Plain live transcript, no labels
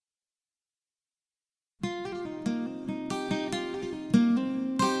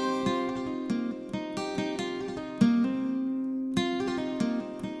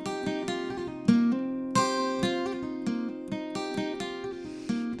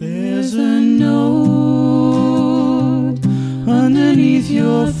There's a note underneath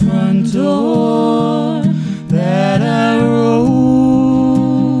your front door that I wrote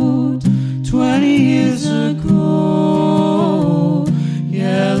 20 years ago.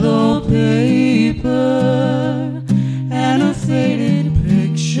 Yellow paper and a faded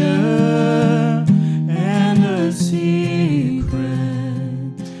picture and a secret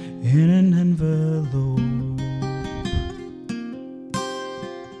in an envelope.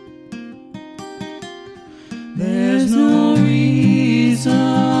 There's no reason,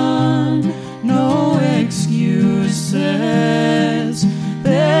 no excuses.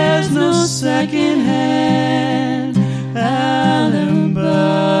 There's no second-hand alibi.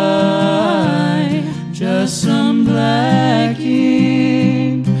 Just some black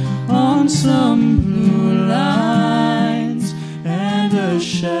ink on some blue lines and a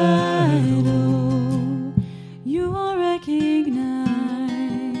shadow you will recognize.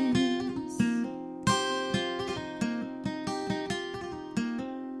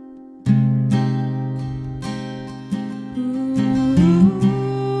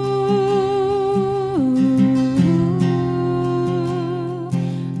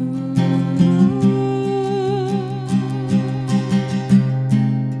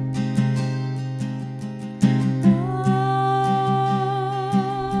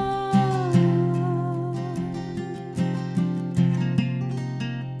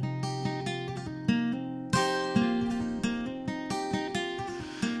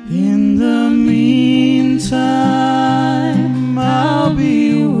 In the meantime, I'll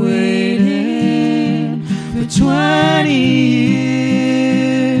be waiting for 20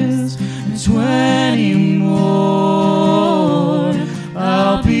 years, 20 more.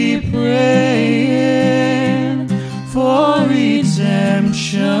 I'll be praying for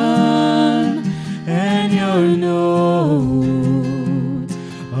redemption and your note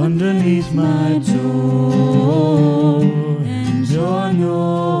underneath my door.